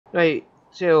Right,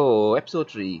 so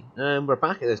episode 3. We're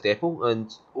back at this depot,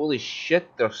 and holy shit,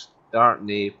 they're starting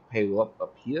to pile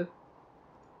up here.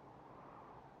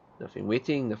 Nothing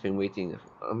waiting, nothing waiting.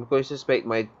 I'm going to suspect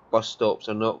my bus stops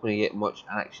are not going to get much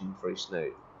action for us now.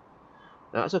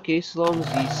 That's okay, as long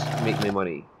as these make me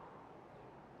money.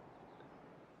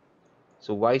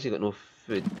 So why has he got no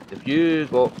food? If you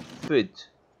got food,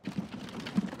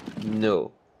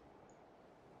 no.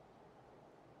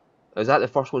 Is that the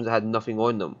first ones that had nothing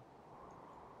on them?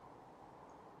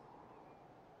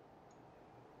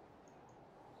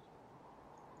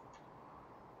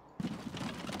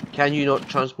 Can you not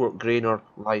transport grain or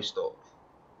livestock?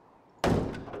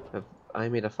 Have I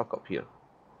made a fuck up here?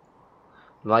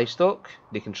 Livestock,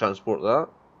 they can transport that.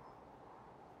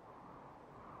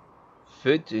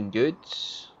 Food and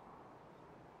goods,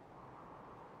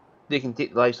 they can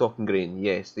take livestock and grain.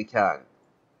 Yes, they can.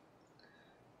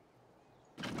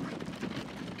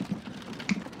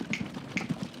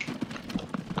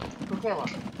 Okay, look.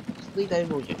 Just lay down,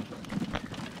 will you?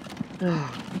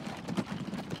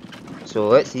 So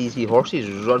let's see these horses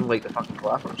run like the fucking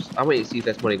clappers. I want to see if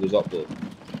this money goes up though.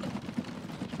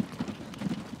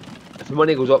 If the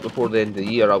money goes up before the end of the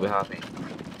year, I'll be happy.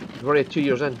 We're already 2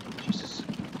 years in. Jesus.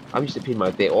 I'm used to paying my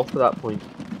debt off at that point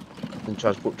in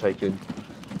Transport Tycoon.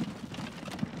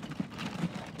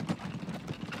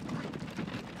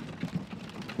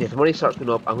 Yeah, if the money starts going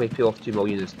up, I'm going to pay off 2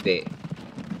 million as debt.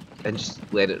 And just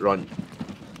let it run.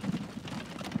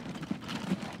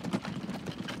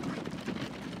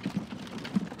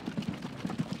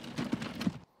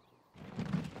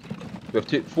 We've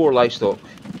took 4 livestock.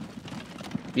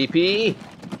 BP!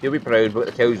 You'll be proud, but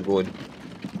the cow's going.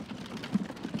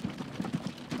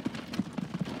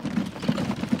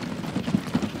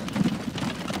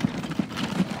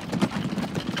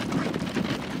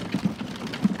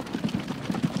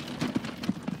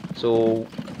 So,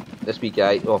 this wee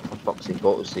guy, oh for fuck's sake,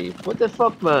 autosave. What the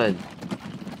fuck, man?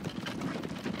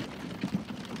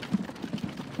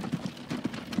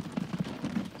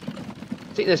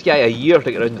 It's taking this guy a year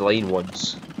to get around the line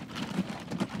once.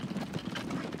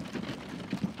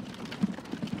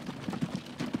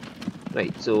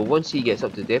 Right, so once he gets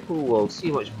up to the depot, we'll see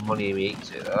how much money he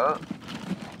makes out of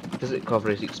that. Does it cover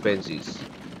his expenses?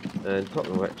 And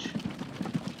talking of which,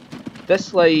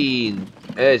 this line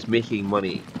is making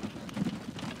money.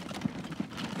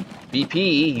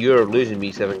 BP, you're losing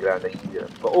me 7 grand a year,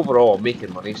 but overall I'm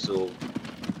making money, so.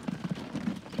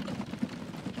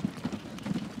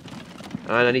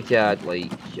 And I need to add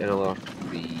like another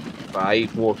 3,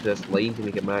 5 more to this line to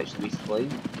make it match the waste line.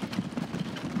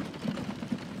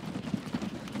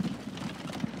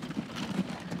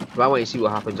 But I want to see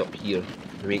what happens up here,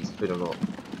 if it makes the food or not.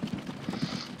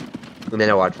 And then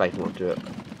I'll add 5 more to it.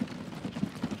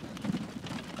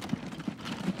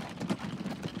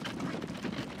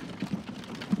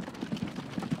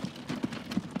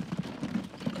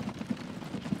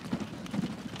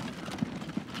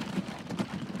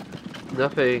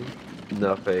 Nothing,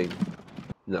 nothing,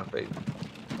 nothing.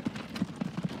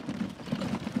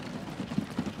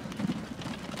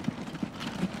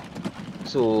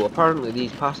 So apparently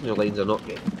these passenger lines are not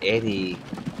getting any.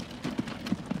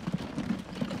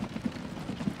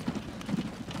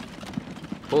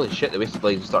 Holy shit, the wasted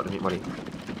lines are starting to make money.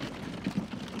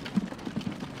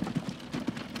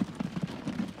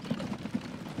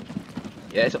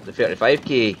 Yeah, it's up to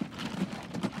 35k.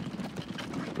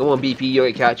 Come on BP, you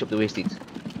gotta catch up the wasted.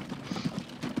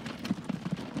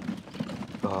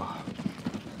 Oh.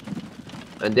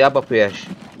 And the other PS.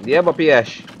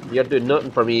 You're doing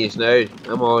nothing for me just now.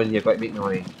 Come on, you've got to make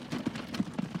money.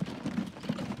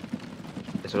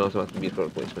 It's an automatic vehicle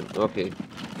replacement. Okay.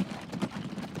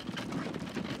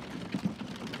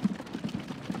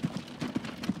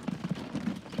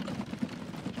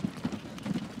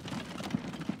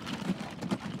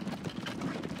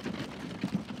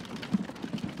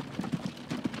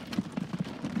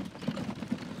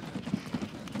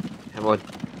 Come on.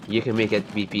 You can make it,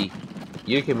 BP.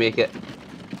 You can make it.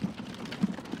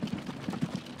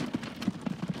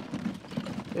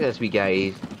 Look at this wee guy.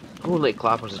 He's going like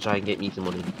clappers to try and get me some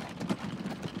money.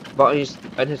 But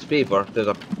in his favour, there's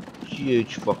a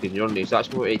huge fucking journey, so that's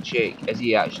what I check. Is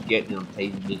he actually getting on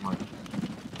time to make money?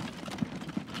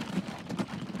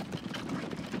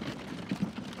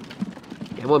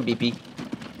 Come on, BP.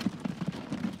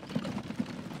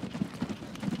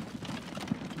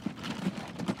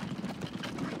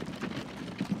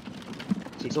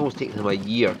 See, it's almost taken him a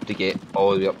year to get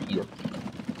all the way up here.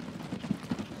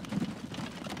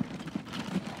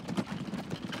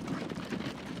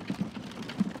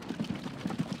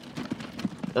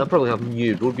 And I'll probably have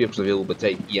new road vehicles available by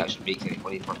the time he actually makes any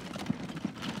money from it.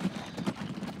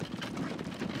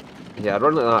 Yeah, a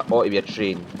run like that ought to be a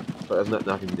train, but there's nothing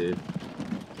I can do.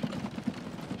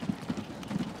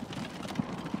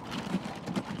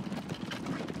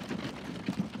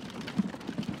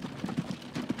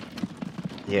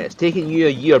 Yeah, it's taken you a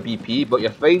year, BP, but you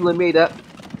finally made it.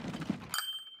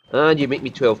 And you make me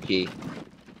 12k.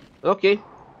 Okay,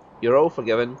 you're all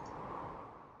forgiven.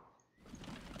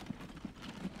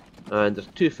 And there's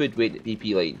 2 food waiting at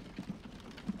BP line.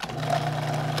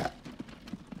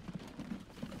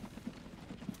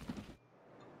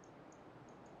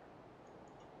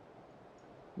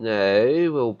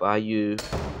 Now, we'll buy you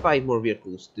 5 more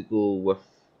vehicles to go with.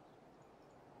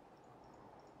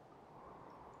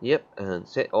 Yep, and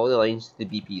set all the lines to the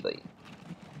BP line.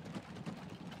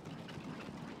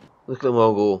 Look at them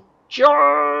all go,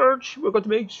 charge! We're going to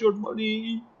make short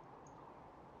money!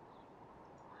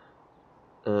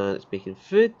 And it's making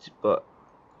food, but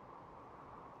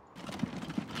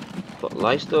it's got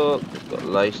livestock, it's got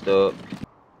livestock.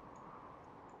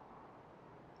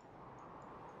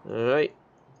 Alright.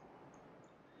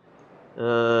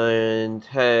 And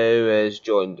how is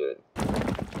John doing?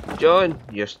 John,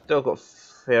 you've still got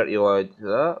 30 odd to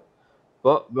that,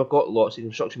 but we've got lots of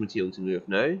construction material to move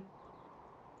now.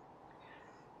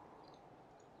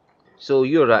 So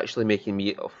you're actually making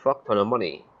me a fuck ton of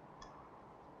money.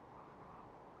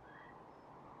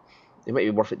 It might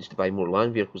be worth it just to buy more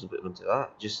land vehicles and put them into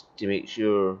that, just to make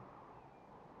sure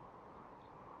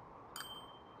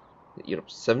that you're up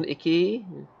 70k,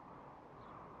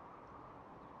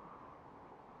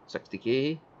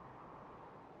 60k,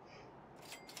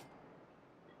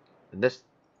 and this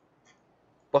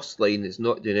bus line is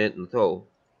not doing anything at all.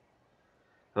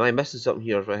 Am I missing something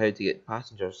here for how to get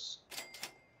passengers?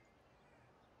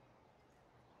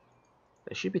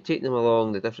 I should be taking them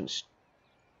along the different.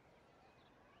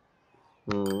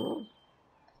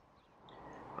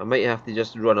 I might have to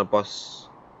just run a bus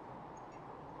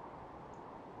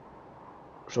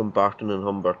from Barton and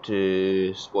Humber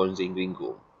to Swansea and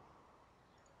Gringo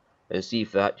and see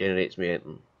if that generates me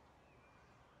anything.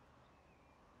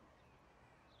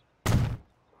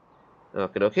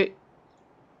 Okay.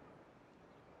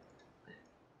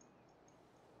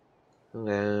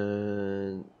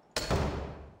 And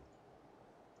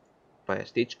buy a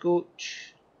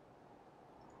stagecoach.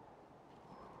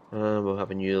 And we'll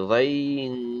have a new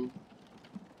line.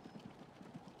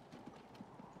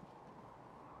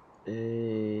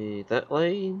 That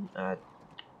line.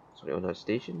 Sorry, on that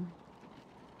station.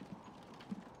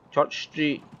 Church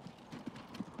Street.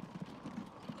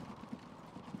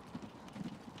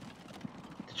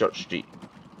 To Church Street.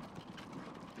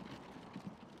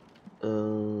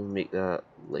 Make that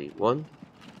line 1.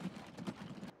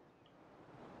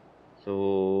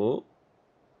 So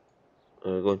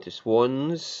going to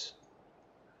Swans.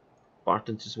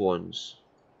 Barton to Swans.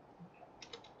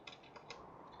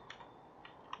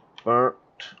 Bart,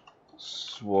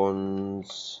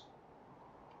 Swans,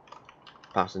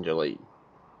 passenger line.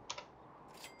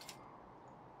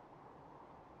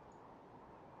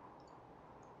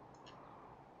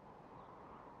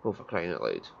 Oh, for crying out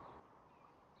loud.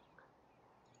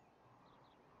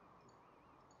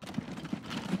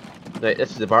 Right,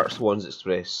 this is the Bart Swans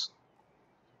Express.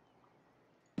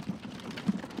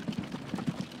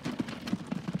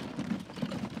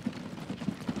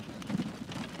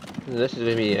 And this is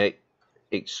going to be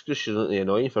excruciatingly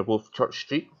annoying for both Church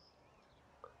Street.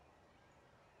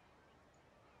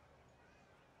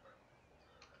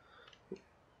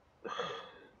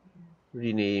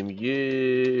 Rename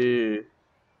you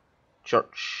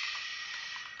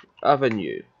Church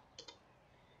Avenue.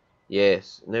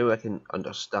 Yes, now I can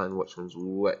understand which one's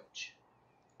which.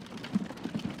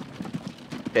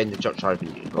 Bend the Church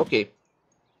Avenue. Okay.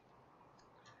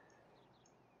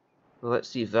 Well, let's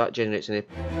see if that generates any.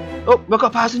 Oh, we got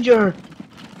a passenger!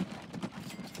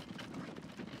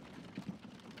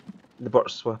 The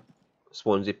Burt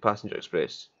Swansea Passenger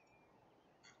Express.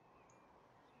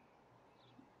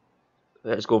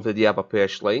 Let's go for the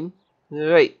Aberperch line.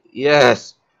 Right,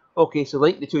 yes! Okay, so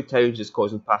link the two towns is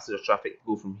causing passenger traffic to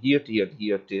go from here to here to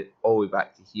here to all the way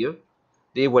back to here.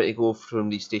 They want to go from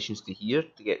these stations to here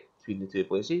to get between the two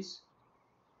places.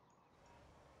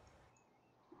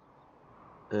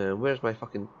 Where's my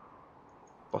fucking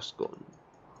bus going?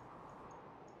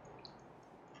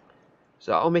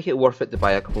 So I'll make it worth it to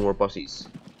buy a couple more buses.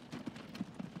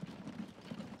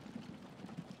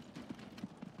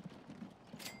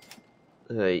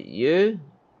 Right, you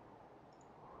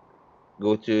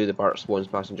go to the Bart Swans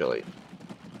passenger line.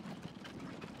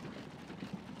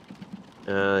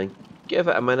 And give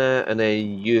it a minute and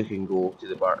then you can go to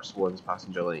the Bart Swans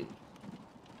passenger line.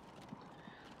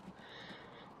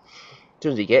 As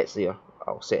soon as he gets there,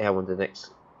 I'll set him on the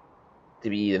next to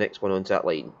be the next one onto that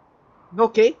line.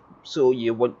 Okay, so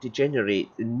you want to generate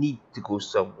the need to go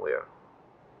somewhere.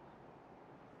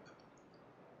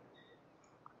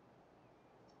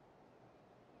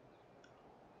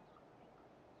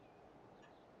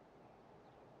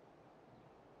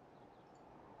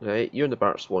 Right, you're on the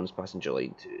Bart Swans passenger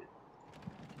line too.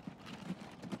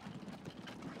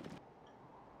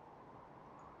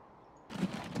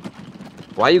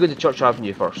 Why are you going to Church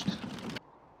Avenue first?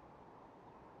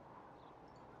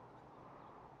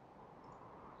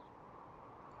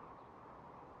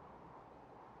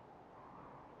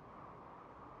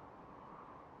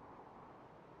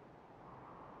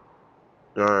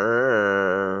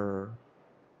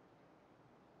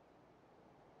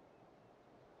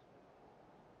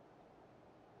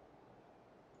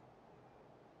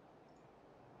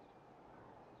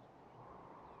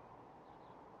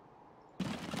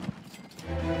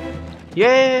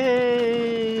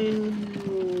 Yay!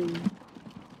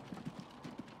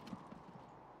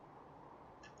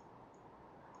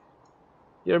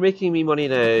 You're making me money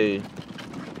now.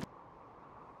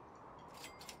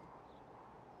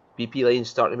 BP Line's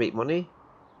starting to make money.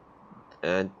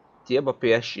 And Diablo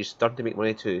PS is starting to make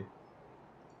money too.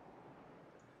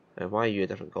 And why are you a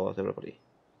different colour to everybody?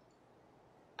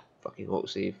 Fucking auto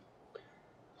save.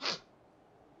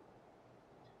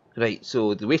 Right,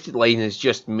 so the wasted line is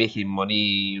just making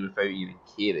money without even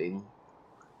caring.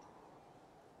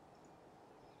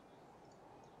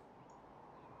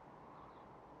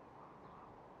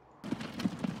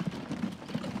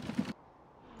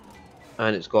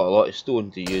 And it's got a lot of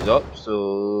stone to use up,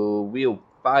 so we'll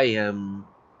buy him.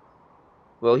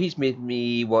 Well, he's made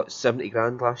me, what, 70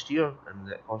 grand last year, and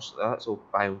it cost that, so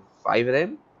buy him 5 of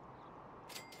them.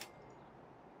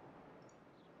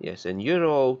 Yes, and you're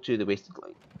all to the wasted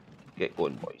line. Get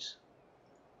going, boys.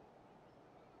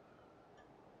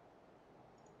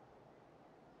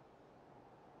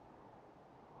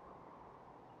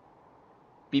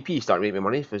 BP starting to make me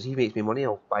money. If he makes me money,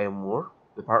 I'll buy him more.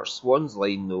 The Bart Swans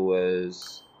line, though,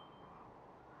 is...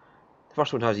 The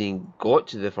first one hasn't even got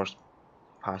to the first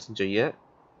passenger yet.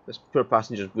 This poor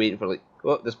passenger's waiting for, like...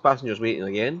 Oh, this passenger's waiting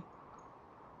again.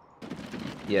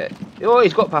 Yeah. Oh,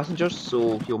 he's got passengers,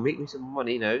 so he'll make me some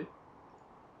money now.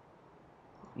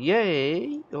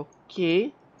 Yay!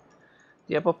 Okay.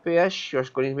 Yeah, Puppyish, you're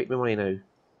going to make me money now.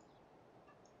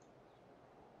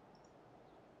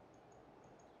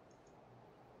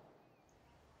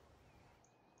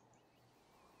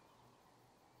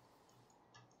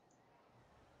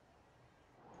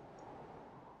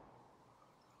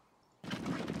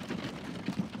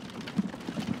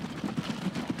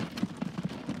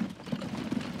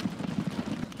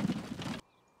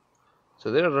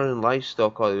 So they're running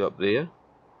livestock all the way up there.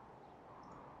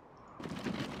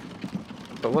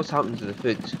 But what's happened to the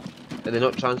food? Are they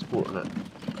not transporting it?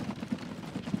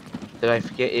 Did I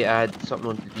forget to add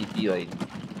something onto the BP line?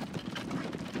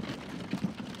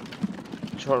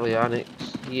 Shortly Annex.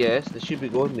 Yes, they should be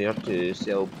going there to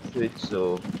sell food,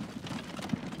 so...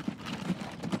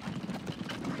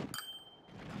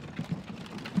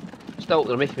 Still,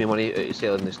 they're making me money out of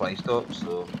selling this livestock,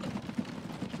 so...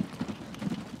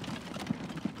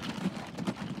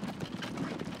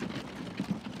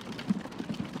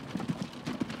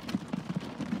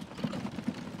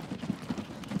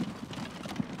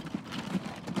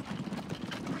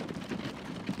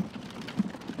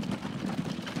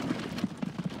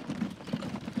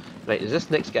 Right, does this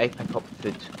next guy pick up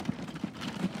food?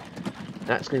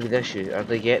 That's going to be the issue. Are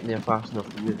they getting there fast enough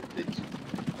to move the food?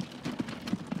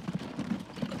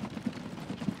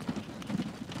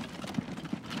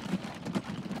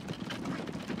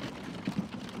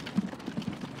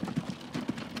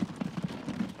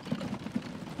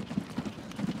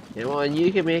 Come on,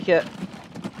 you can make it.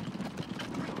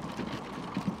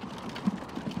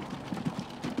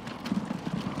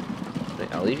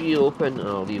 Right, I'll leave you open, and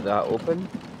I'll leave that open.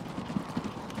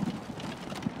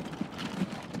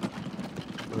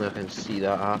 And I can see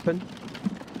that happen.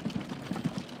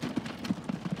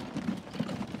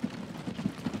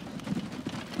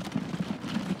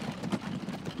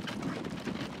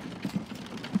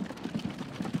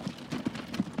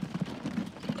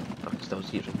 I can still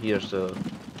see it from here, so...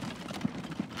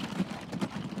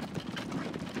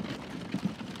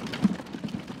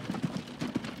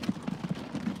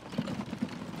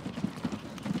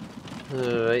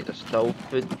 Alright, there's still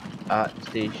food at the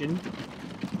station.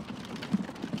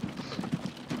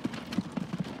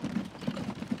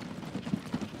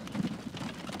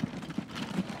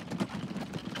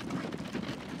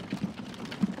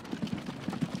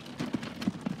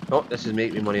 Oh, this is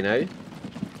making me money now.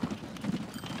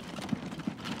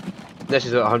 This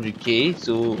is at 100k,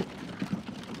 so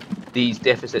these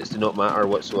deficits do not matter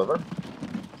whatsoever,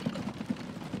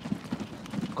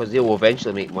 because they will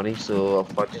eventually make money. So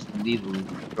if I just leave them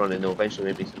running, they'll eventually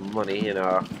make me some money, and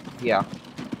yeah.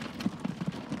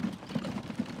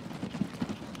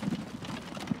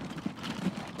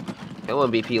 Come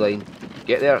on, BP line,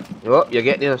 get there. Oh, you're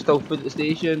getting there. There's still food at the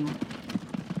station.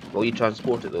 Will you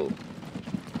transport it though?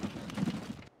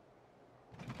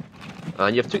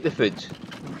 And you've took the food.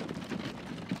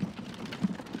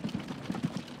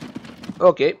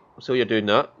 Okay, so you're doing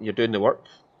that. You're doing the work.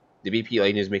 The BP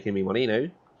line is making me money now.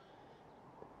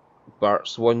 Bart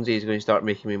Swansea is going to start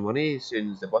making me money as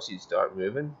soon as the buses start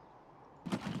moving.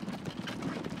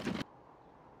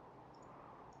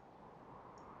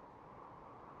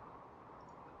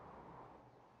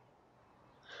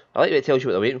 I like that it tells you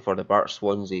what they're waiting for, the Bart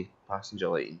Swansea passenger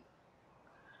line.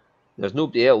 There's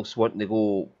nobody else wanting to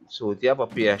go, so the other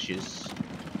PS is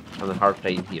having a hard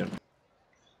time here.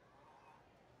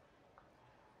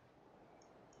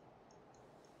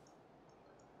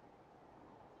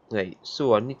 Right,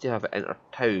 so I need to have it enter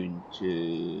town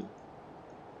to...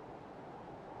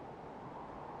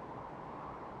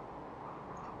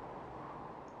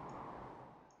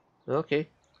 Okay,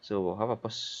 so we'll have a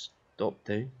bus stop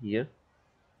down here.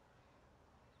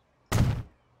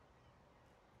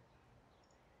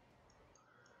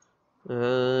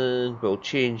 And we'll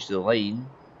change the line.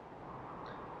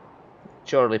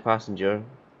 Charlie passenger.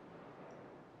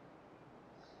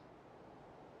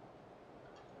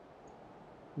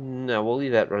 No, we'll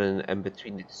leave that running in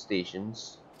between the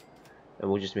stations. And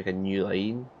we'll just make a new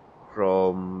line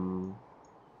from...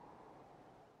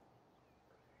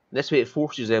 This way it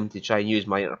forces them to try and use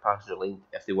my interpassenger line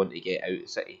if they want to get out of the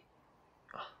city.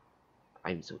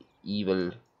 I'm so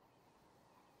evil.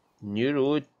 New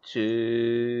road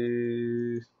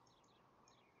to...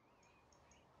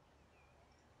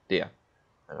 there.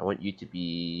 And I want you to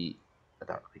be a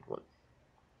dark green one.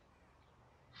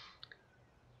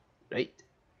 Right.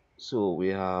 So we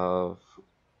have...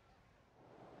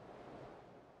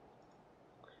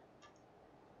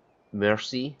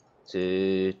 Mercy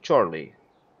to Charlie.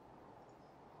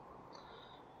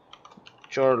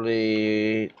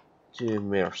 Charlie to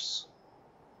Merce.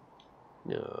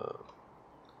 No.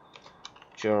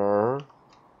 Char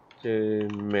to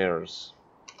Mers.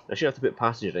 I should have to put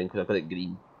passenger in because I put it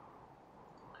green.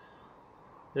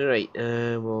 Alright,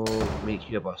 we'll make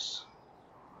you a bus.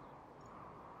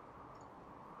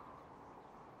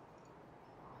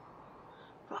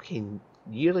 Fucking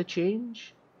yearly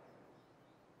change?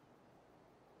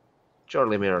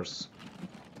 Charlie Mers.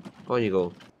 On you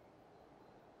go.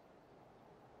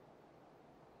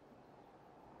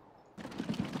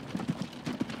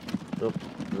 Nope,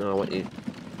 no, I want you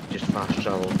just fast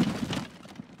travel.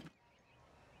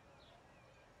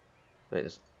 Right,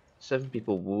 there's 7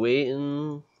 people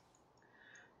waiting.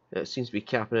 It seems to be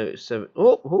capping out at 7.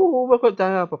 Oh, we've got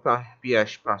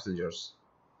Diablo-ish passengers.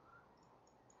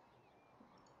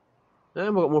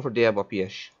 And we've got more for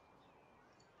Diablo-ish.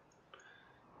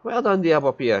 Well done,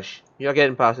 Diablo-ish. You're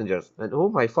getting passengers. And oh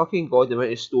my fucking god, the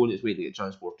amount of stone it's waiting to get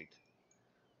transported.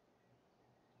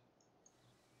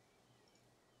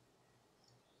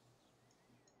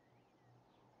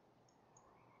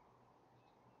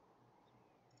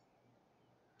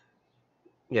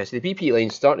 Yeah, so the BP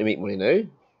line's starting to make money now.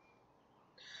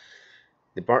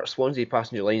 The Bart Swansea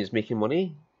passenger line is making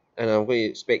money. And I'm going to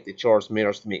expect the Charles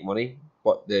Mares to make money.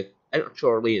 But the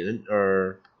Inter-Char lane and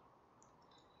Inter-Barton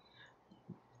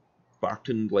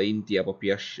line,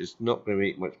 Diablo-ish, is not going to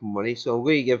make much money. So I'm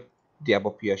going to give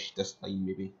Diablo-ish this line,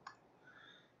 maybe.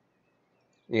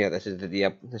 Yeah, this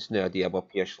is now a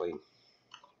Diablo-ish line.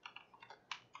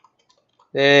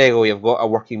 There you go, you've got a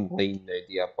working line now,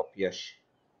 Diablo-ish.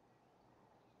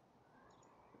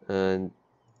 And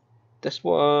this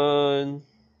one...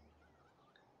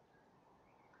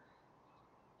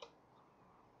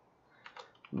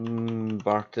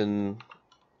 Barton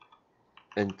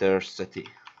Intercity.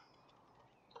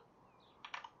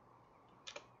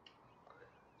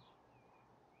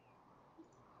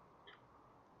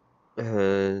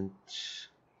 And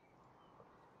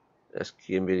this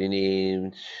can be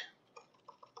renamed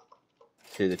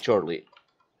to the Charlie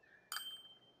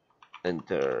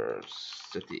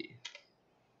Intercity.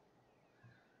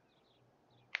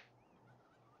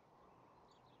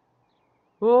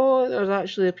 Oh, there's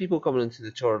actually people coming into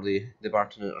the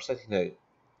Barton Intercity now.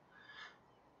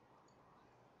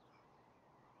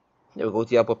 There we go,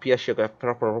 Diablo-ish, you've got a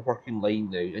proper working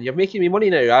line now. And you're making me money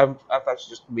now. I've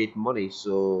actually just made money,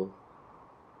 so...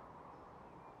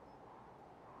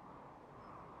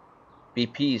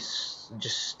 BP's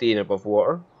just staying above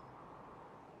water.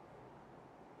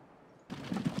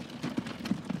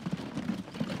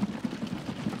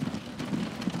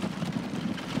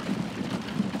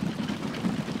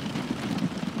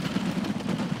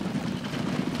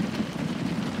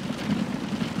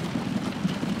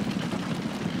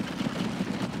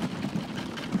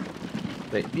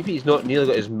 Right, BP's not nearly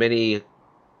got as many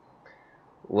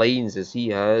lines as he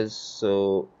has,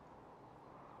 so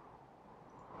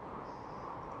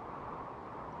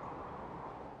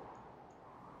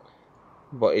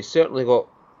but he's certainly got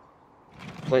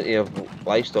plenty of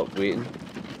livestock waiting.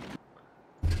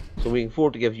 So we can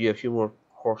afford to give you a few more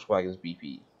horse wagons,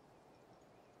 BP.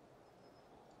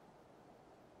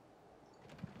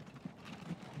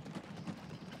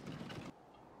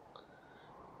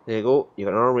 There you go. You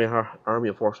got an army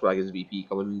of horse wagons, BP,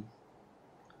 coming,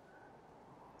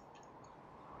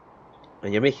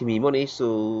 and you're making me money,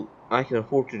 so I can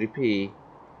afford to repay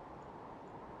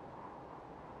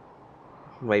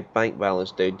my bank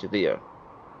balance down to there.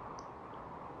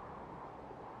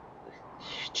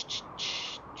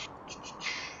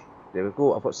 There we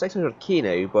go. I've got 600k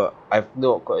now, but I've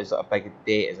not got as big a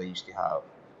debt as I used to have.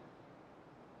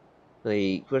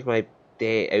 Like, where's my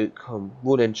debt outcome?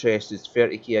 Loan interest is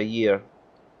 30k a year.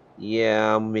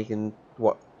 Yeah, I'm making,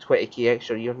 what, 20k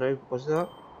extra a year now because of that?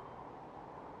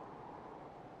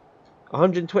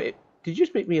 120. Did you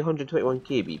just make me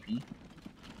 121k, BP?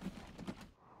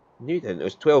 No, you didn't. It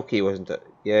was 12k, wasn't it?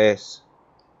 Yes.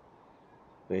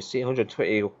 Now, see,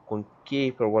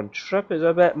 121k per one trip is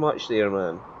a bit much there,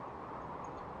 man.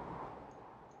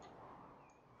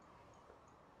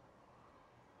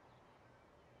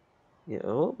 Yeah,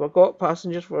 well, we've got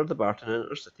passengers for the Barton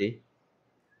Intercity.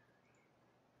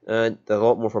 And a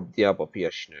lot more for Diablo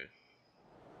Pierce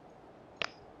now.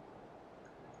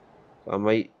 So I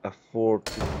might afford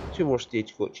 2 more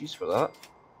stagecoaches for that.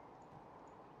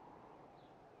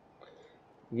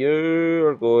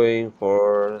 You're going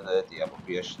for the Diablo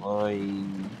Pierce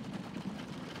line.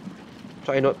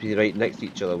 Try not to be right next to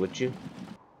each other, would you?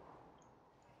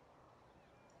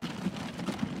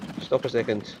 Stop a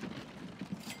second.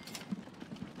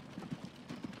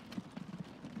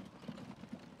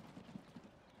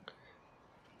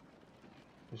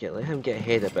 Yeah, let him get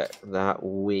ahead a bit that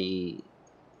way.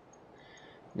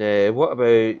 Now, what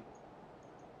about...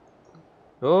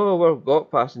 Oh, we've got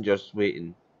passengers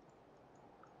waiting.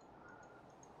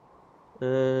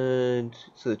 And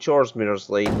so the Chores Mirrors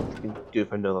line we can do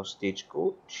for another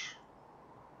stagecoach.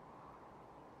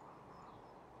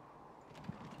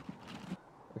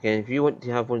 Again, if you want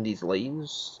to have one of these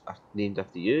lines named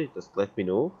after you, just let me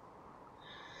know.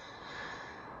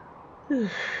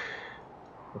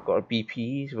 We've got our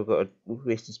BPs, we've got our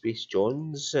Wasted Space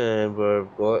Johns, and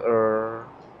we've got our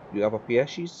Uaba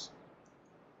PSs.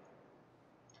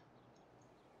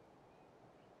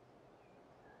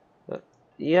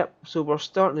 Yep, so we're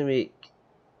starting to make...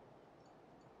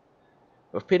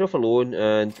 We've paid off a loan,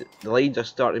 and the lines are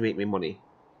starting to make me money.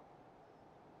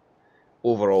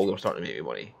 Overall, they're starting to make me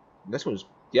money. This one's...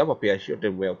 The other PS, you're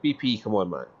doing well. BP, come on,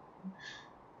 man.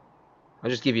 I'll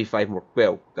just give you 5 more.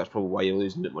 Well, that's probably why you're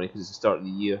losing a bit of money, because it's the start of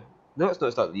the year. No, it's not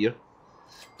the start of the year.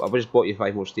 But I've just bought you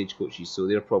 5 more stagecoaches, so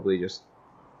they're probably just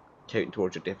counting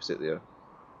towards your deficit there.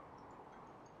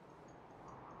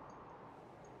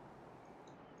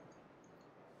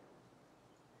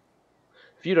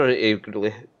 If you run out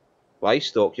of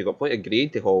livestock, you've got plenty of grain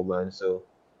to haul, man, so...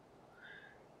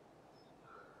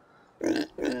 Got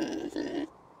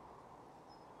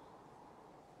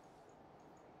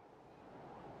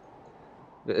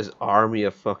this army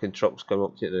of fucking trucks coming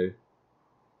up to it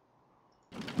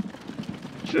now.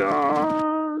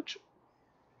 Charge!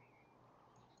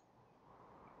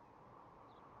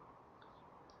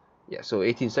 Yeah, so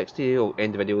 1860, we'll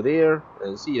end the video there,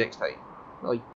 and see you next time. Bye.